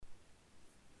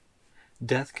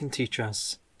Death can teach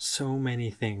us so many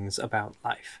things about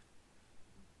life.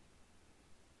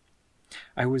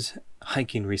 I was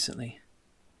hiking recently.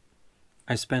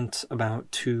 I spent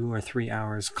about 2 or 3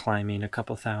 hours climbing a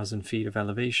couple thousand feet of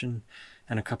elevation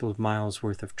and a couple of miles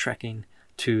worth of trekking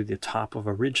to the top of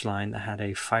a ridgeline that had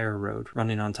a fire road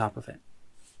running on top of it.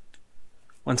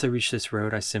 Once I reached this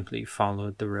road, I simply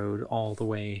followed the road all the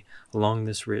way along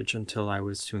this ridge until I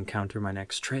was to encounter my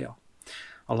next trail.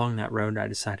 Along that road, I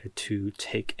decided to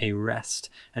take a rest,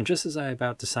 and just as I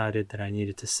about decided that I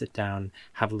needed to sit down,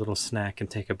 have a little snack, and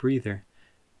take a breather,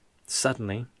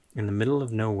 suddenly, in the middle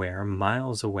of nowhere,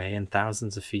 miles away and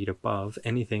thousands of feet above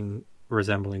anything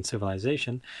resembling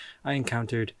civilization, I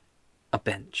encountered a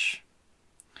bench.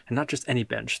 And not just any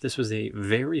bench. This was a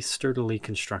very sturdily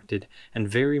constructed and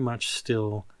very much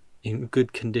still in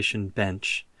good condition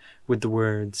bench with the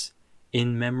words,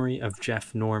 "In memory of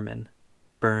Jeff Norman,"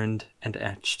 burned and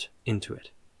etched into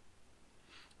it.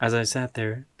 As I sat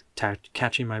there,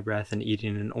 catching my breath and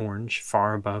eating an orange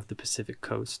far above the Pacific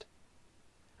coast,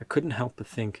 I couldn't help but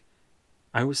think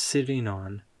I was sitting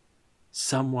on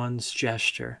someone's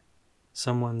gesture,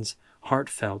 someone's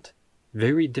heartfelt,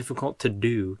 very difficult to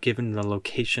do given the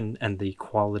location and the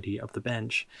quality of the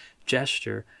bench,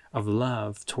 gesture of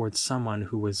love towards someone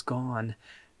who was gone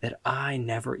that I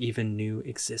never even knew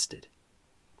existed.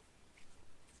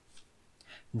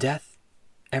 Death,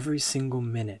 every single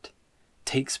minute,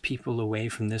 takes people away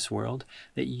from this world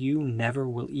that you never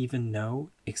will even know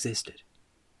existed.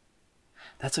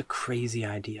 That's a crazy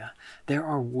idea. There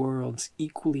are worlds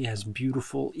equally as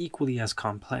beautiful, equally as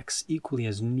complex, equally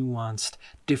as nuanced,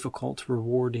 difficult,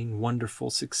 rewarding, wonderful,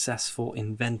 successful,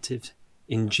 inventive,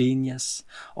 ingenious,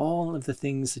 all of the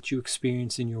things that you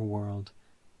experience in your world.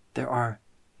 There are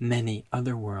many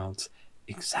other worlds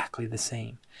exactly the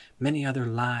same, many other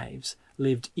lives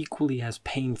lived equally as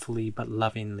painfully but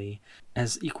lovingly,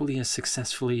 as equally as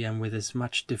successfully and with as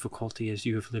much difficulty as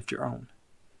you have lived your own.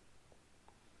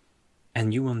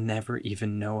 And you will never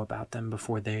even know about them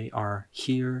before they are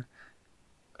here,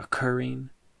 occurring,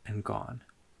 and gone.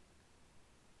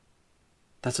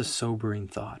 That's a sobering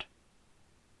thought.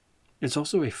 It's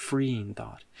also a freeing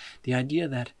thought. The idea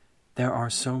that there are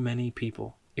so many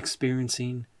people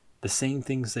experiencing the same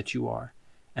things that you are,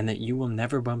 and that you will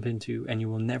never bump into, and you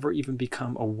will never even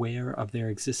become aware of their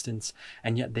existence,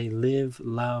 and yet they live,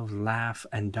 love, laugh,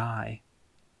 and die.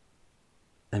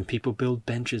 And people build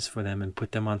benches for them and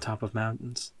put them on top of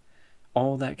mountains.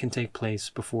 All that can take place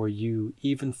before you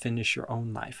even finish your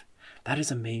own life. That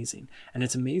is amazing, and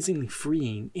it's amazingly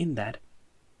freeing in that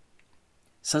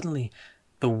suddenly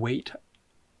the weight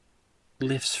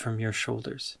lifts from your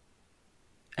shoulders.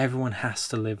 Everyone has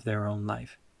to live their own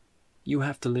life. You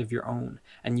have to live your own,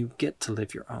 and you get to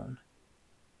live your own.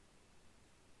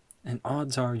 And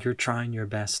odds are you're trying your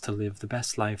best to live the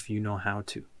best life you know how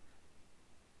to.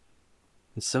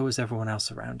 And so is everyone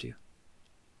else around you.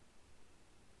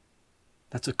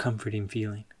 That's a comforting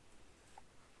feeling.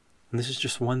 And this is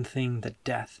just one thing that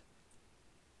death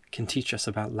can teach us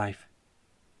about life.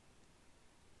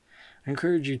 I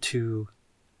encourage you to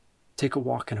take a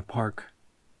walk in a park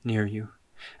near you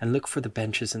and look for the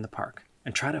benches in the park.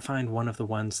 And try to find one of the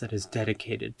ones that is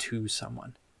dedicated to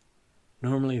someone.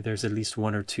 Normally there's at least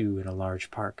 1 or 2 in a large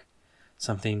park.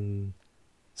 Something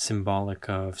symbolic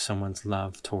of someone's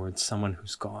love towards someone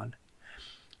who's gone.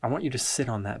 I want you to sit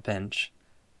on that bench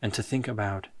and to think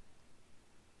about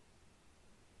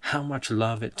how much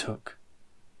love it took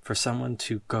for someone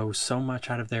to go so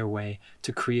much out of their way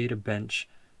to create a bench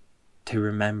to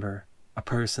remember a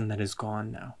person that is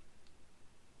gone now.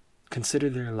 Consider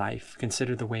their life,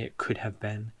 consider the way it could have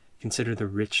been, consider the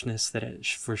richness that it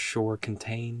for sure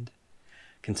contained,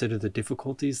 consider the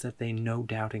difficulties that they no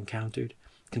doubt encountered,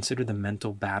 consider the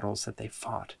mental battles that they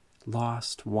fought,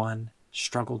 lost, won,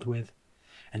 struggled with,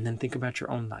 and then think about your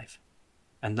own life.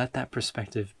 And let that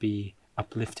perspective be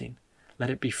uplifting. Let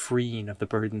it be freeing of the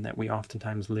burden that we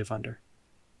oftentimes live under.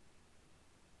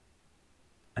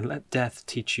 And let death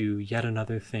teach you yet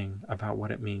another thing about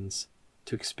what it means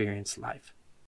to experience life.